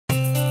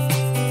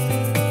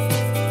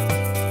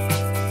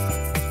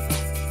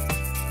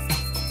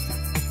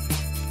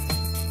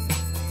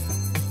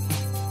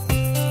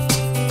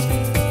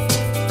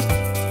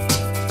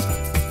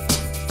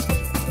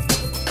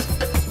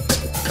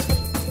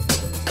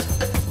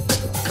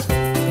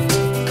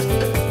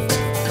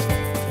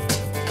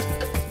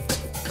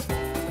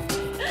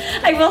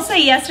I will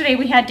say yesterday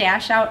we had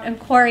Dash out and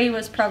Corey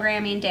was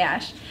programming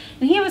Dash.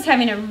 And he was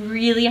having a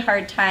really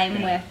hard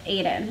time with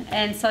Aiden.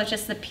 And so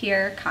just the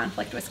peer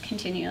conflict was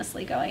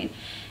continuously going.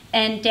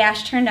 And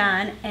Dash turned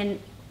on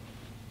and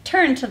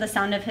turned to the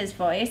sound of his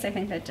voice. I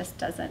think that just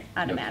does it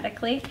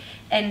automatically.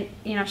 And,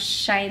 you know,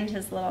 shined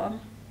his little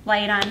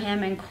light on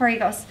him. And Corey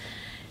goes,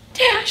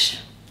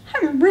 Dash,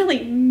 I'm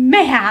really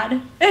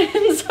mad.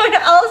 And so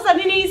all of a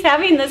sudden he's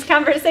having this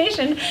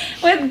conversation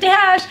with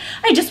Dash.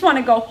 I just want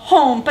to go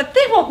home, but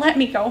they won't let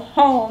me go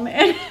home.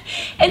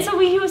 And so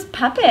we use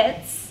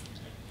puppets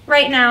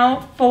right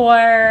now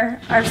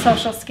for our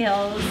social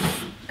skills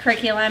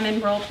curriculum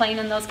and role playing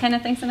and those kind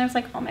of things. And I was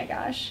like, oh my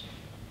gosh,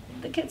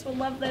 the kids will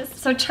love this.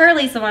 So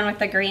Charlie's the one with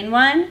the green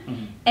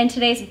one. And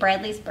today's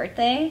Bradley's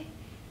birthday.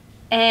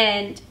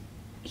 And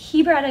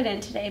he brought it in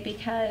today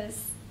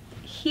because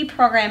he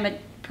programmed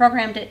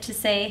it to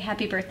say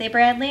happy birthday,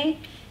 Bradley.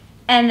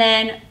 And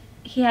then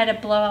he had to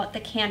blow out the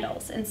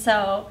candles. And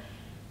so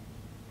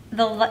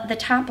the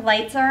top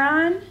lights are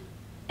on.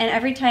 And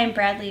every time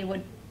Bradley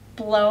would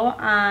blow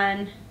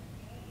on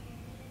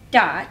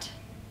Dot,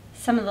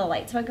 some of the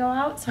lights would go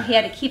out, so he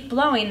had to keep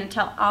blowing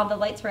until all the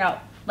lights were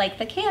out, like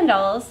the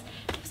candles.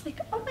 I was like,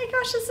 oh my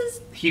gosh, this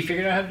is... He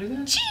figured out how to do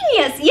that?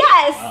 Genius,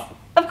 yes! Wow.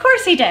 Of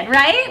course he did,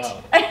 right?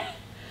 Wow.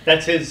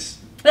 That's his...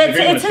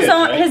 It's his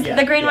own, right?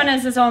 the green one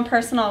is his own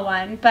personal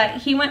one,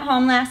 but he went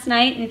home last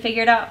night and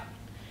figured out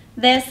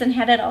this and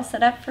had it all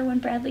set up for when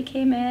Bradley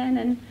came in.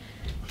 And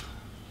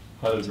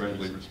how did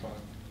Bradley respond?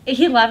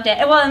 He loved it.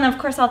 Well, and of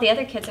course all the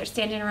other kids are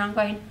standing around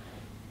going,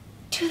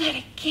 do that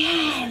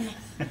again.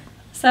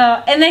 So,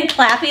 and then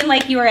clapping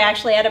like you were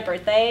actually at a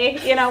birthday,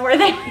 you know, where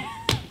they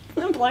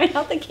were blowing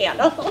out the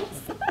candles.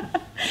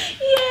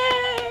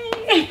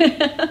 Yay!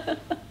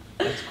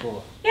 That's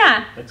cool.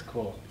 Yeah. That's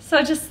cool.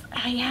 So just,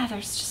 yeah,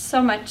 there's just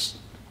so much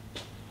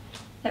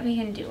that we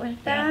can do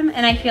with them.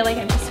 And I feel like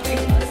I'm just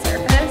scraping the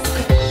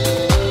surface.